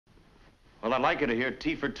Well, I'd like you to hear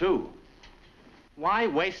Tea for Two. Why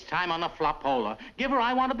waste time on a flopola? Give her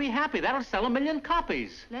I Want to Be Happy. That'll sell 1,000,000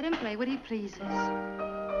 copies. Let him play what he pleases.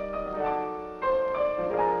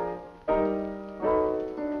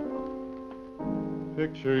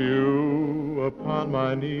 Picture you upon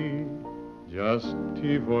my knee, just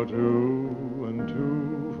tea for two and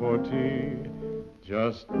two for tea,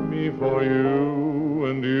 just me for you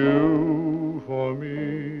and you for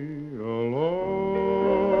me alone.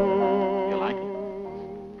 You like it?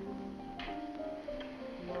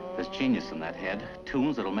 There's genius in that head.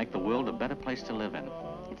 Tunes that'll make the world a better place to live in.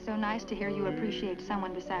 It's so nice to hear you appreciate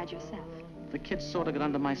someone besides yourself. The kids sort of get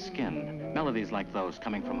under my skin. Melodies like those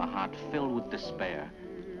coming from a heart filled with despair.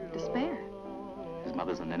 Despair? His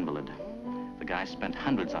mother's an invalid. The guy spent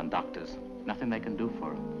hundreds on doctors. Nothing they can do for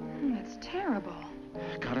her. That's terrible.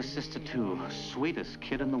 Got a sister, too. Sweetest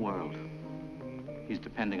kid in the world. He's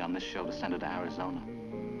depending on this show to send her to Arizona.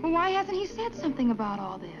 Well, why hasn't he said something about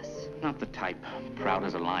all this? Not the type. Proud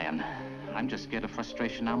as a lion. I'm just scared of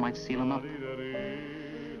frustration now might seal him up.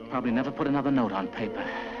 Probably never put another note on paper.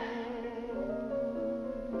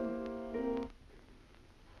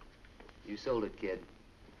 You sold it, kid.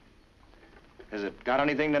 Has it got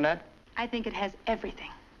anything, Nanette? I think it has everything.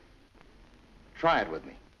 Try it with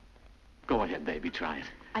me. Go ahead, baby, try it.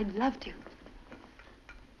 I'd love to.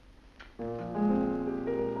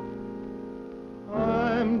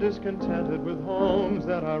 I'm discontented with homes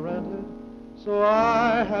that I rented, so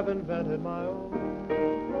I have invented my own.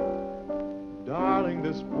 Darling,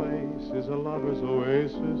 this place is a lover's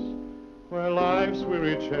oasis, where life's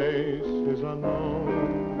weary chase is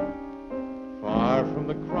unknown. Far from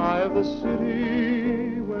the cry of the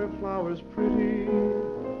city, where flowers pretty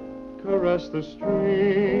caress the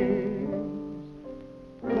streams.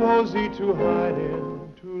 Cozy to hide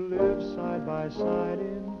in, to live side by side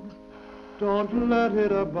in. Don't let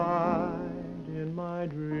it abide in my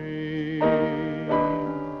dreams.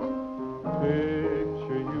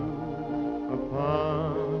 Picture you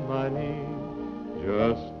upon my knee,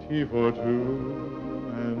 just tea for two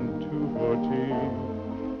and two for tea.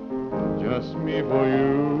 Just me for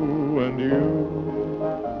you and you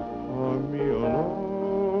for me alone.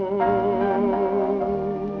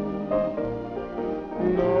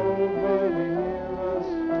 Nobody near us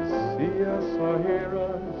to see us or hear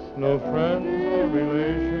us, no friends or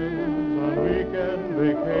relations on weekend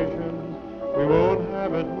vacations. We won't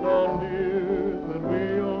have it known, dear, that we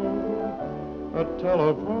own a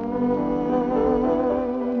telephone,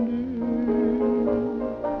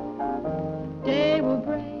 dear. Day will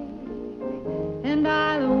break and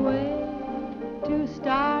I'll away to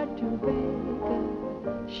start to bake a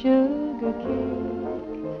sugar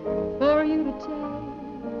cake for you to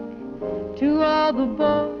take to all the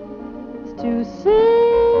boys to see.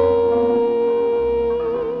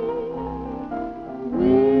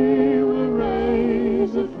 We will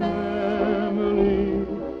raise a family,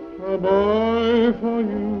 a boy for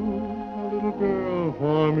you, a little girl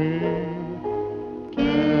for me.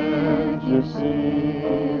 Can't you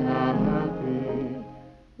see how happy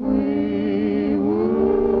we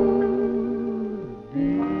would be?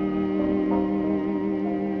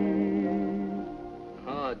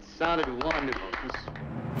 Oh, it sounded wonderful.